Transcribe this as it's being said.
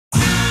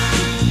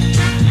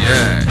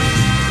Yeah.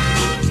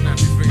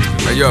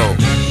 Hey, yo.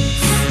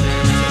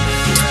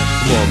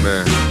 Come on,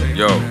 man.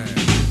 Yo.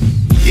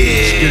 Yeah.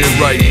 Let's get it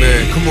right,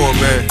 man. Come on,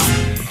 man.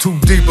 I'm too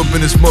deep up in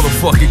this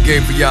motherfucking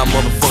game for y'all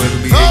motherfuckers to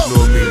be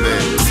ignoring me,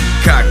 man.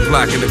 Cock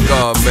blocking the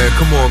guard, man.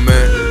 Come on,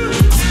 man.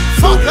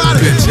 Fuck out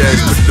of bitch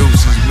ass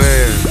producers,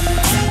 man.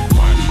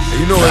 And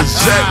you know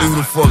exactly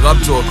who the fuck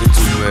I'm talking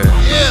to, man.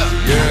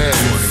 Yeah.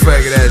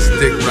 Faggot ass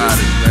dick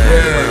riders,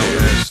 man.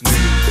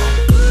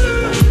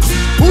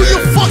 Who you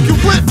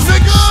fucking with,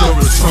 nigga? So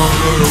return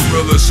of the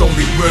realest,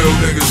 only real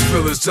niggas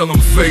feel us. Tell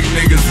them fake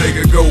niggas they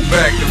can go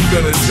back to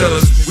feeling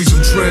jealous. We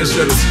some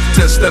trendsetters,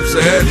 10 steps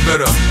ahead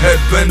better.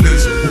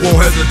 Headbenders who won't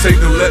hesitate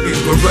to let these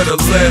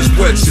Beretta last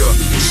wet ya.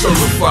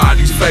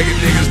 Certified, these faggot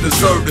niggas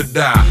deserve to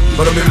die.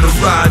 But I'm in the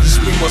ride, just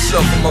be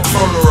myself on my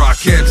burner. I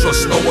can't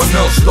trust no one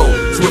else though.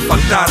 So if I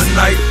die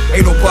tonight,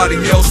 ain't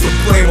nobody else to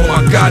blame on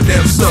my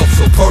goddamn self.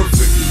 So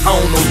perfect. I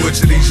don't know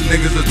which of these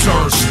niggas will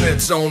turn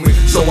snitch on me.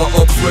 So I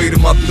upgraded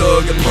my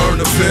thug and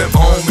learned to pimp,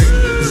 homie.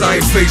 Cause I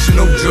ain't facing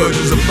no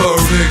judges or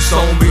verdicts,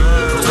 homie.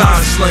 I'm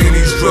tired of slaying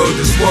these drugs,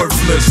 it's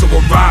worthless. So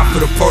I ride for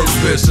the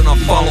purpose and I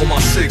follow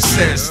my sixth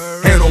sense.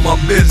 Handle my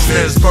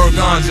business, burn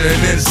ganja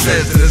and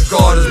incense. And as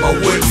God is my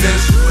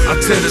witness, I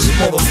tear this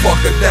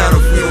motherfucker down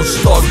if we don't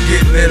start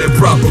getting it in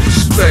proper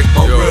respect,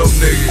 my real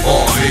nigga.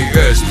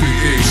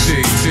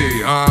 R-E-S-P-E-C-T,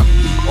 huh?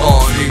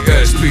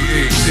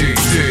 R-E-S-P-E-C-T.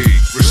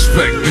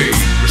 Respect me,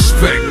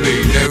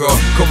 nigga.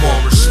 Come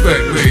on,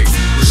 respect me,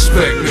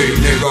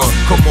 nigga.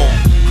 Come on.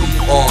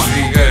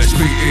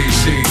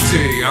 R-E-S-P-E-C-T,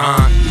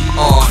 huh?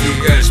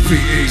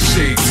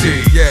 R-E-S-P-E-C-T.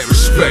 Yeah,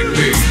 respect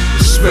me,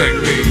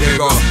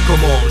 nigga.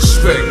 Come on,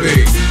 respect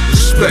me,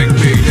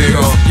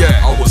 nigga. Yeah,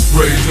 I was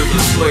raised as a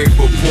slave,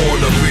 but born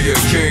to be a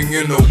king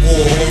in the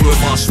war, holding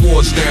my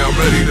swords down,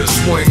 ready to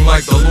swing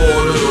like the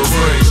Lord of the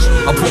Rings.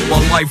 I put my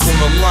life on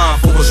the line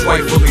for what's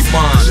rightfully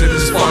mine. Shit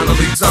is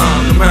finally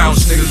time. Them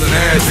house niggas done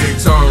had they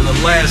turn, the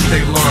last they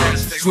learn.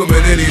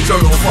 Swimming in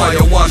eternal fire,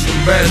 watch them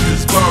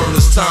bastards burn.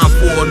 It's time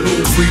for a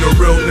new breed of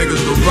real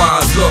niggas to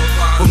rise up.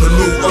 From the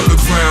new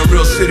underground,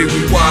 real city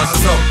we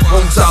wising up.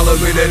 Won't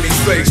tolerate any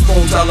fakes,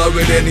 won't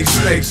tolerate any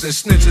snakes. And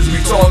snitches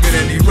we target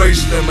and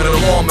erase them at an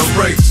alarming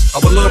rates.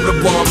 I would love to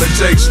bomb the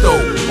Jakes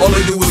though. All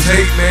they do is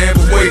hate, man,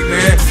 but wait,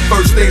 man.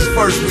 First things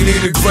first, we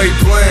need a great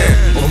plan.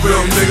 A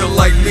real nigga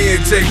like me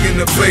ain't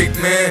taking the bait,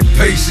 man.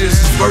 Patience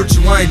is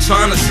virtue, I ain't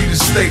trying to see the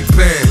state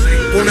pen.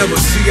 Won't ever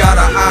see eye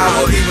to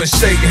eye or even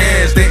shake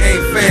hands. They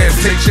ain't fans,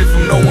 take shit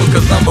from no one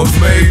cause I'm a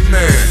made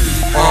man.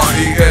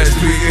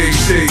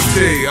 R-E-S-P-E-C-T,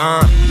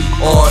 huh?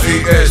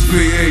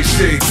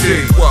 R-E-S-P-E-C-T.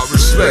 Well,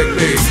 respect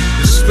me,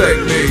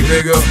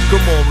 nigga.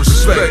 Come on,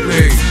 respect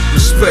me,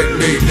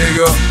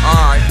 nigga.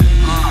 Alright.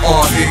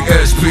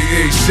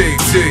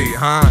 R-E-S-P-E-C-T,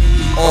 huh?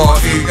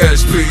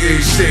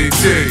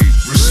 R-E-S-P-E-C-T.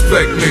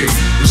 Respect me,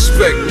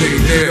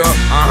 nigga.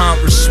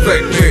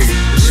 Respect me,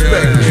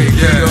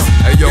 yeah.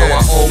 Hey yo, I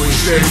always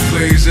say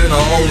please and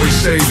I always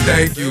say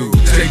thank you.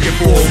 Take it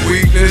for a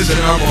weakness and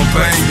I'ma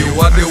bang you.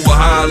 I deal with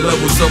high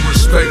levels of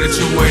respect that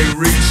you ain't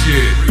reached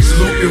yet.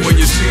 Salute me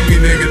when you see me,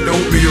 nigga,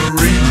 don't be a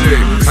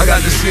reject. I got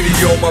the city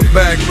on my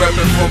back,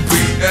 rapping from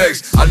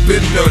PX. I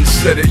been done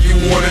said it, you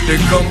wanted to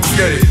come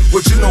get it.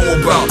 What you know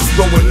about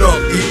growing up,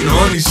 eating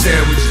honey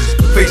sandwiches,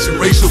 facing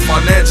racial,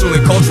 financial,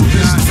 and cultural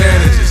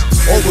disadvantages,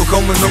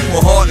 overcoming them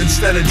with heart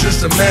instead of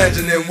just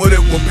imagining what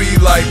it would be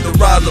like to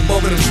rise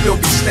above it and still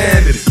be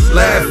standing it.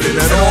 Laughing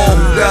at all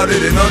who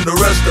doubted and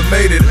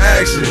underestimated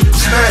action.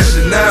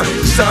 Smashing now,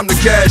 it's time to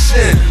cash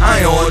in. I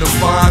ain't hard to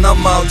find,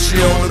 I'm out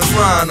here on the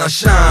grind. I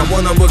shine,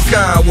 one of a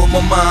kind with my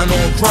mind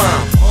on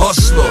crime.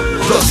 Hustler,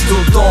 dust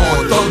till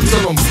dawn, thug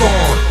till I'm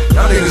gone.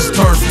 Y'all niggas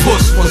turn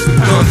puss once the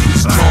guns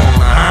was drawn.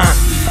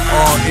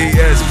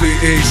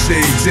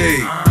 R-E-S-P-E-C-T.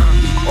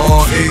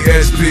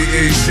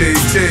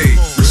 R-E-S-P-E-C-T.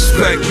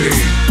 Respect me,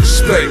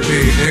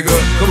 nigga.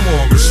 Come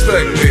on,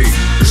 respect me,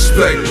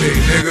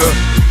 nigga.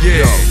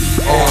 Yeah.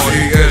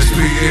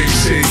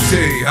 R-E-S-P-E-C-T,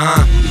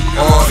 huh?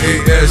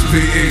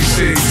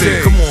 R-E-S-P-E-C-T.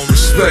 Come on,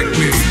 respect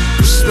me,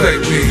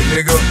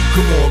 nigga.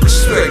 Come on,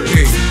 respect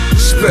me,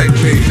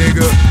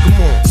 nigga. Come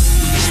on,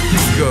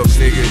 speak up,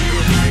 nigga.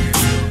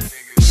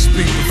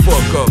 Speak the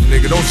fuck up,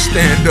 nigga. Don't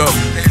stand up.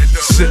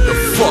 Sit the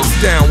fuck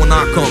down when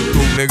I come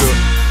through, nigga.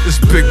 This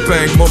Big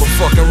Bang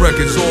motherfucking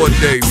records all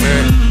day,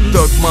 man.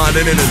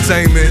 THUGMINDED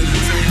Entertainment.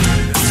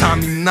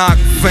 Tommy Knock,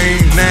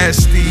 Fame,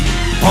 Nasty,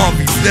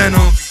 Harvey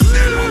Denim.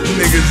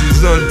 Niggas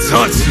is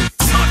untouchable.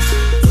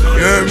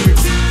 You heard me?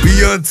 We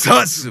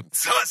untouchable.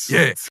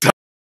 Yeah.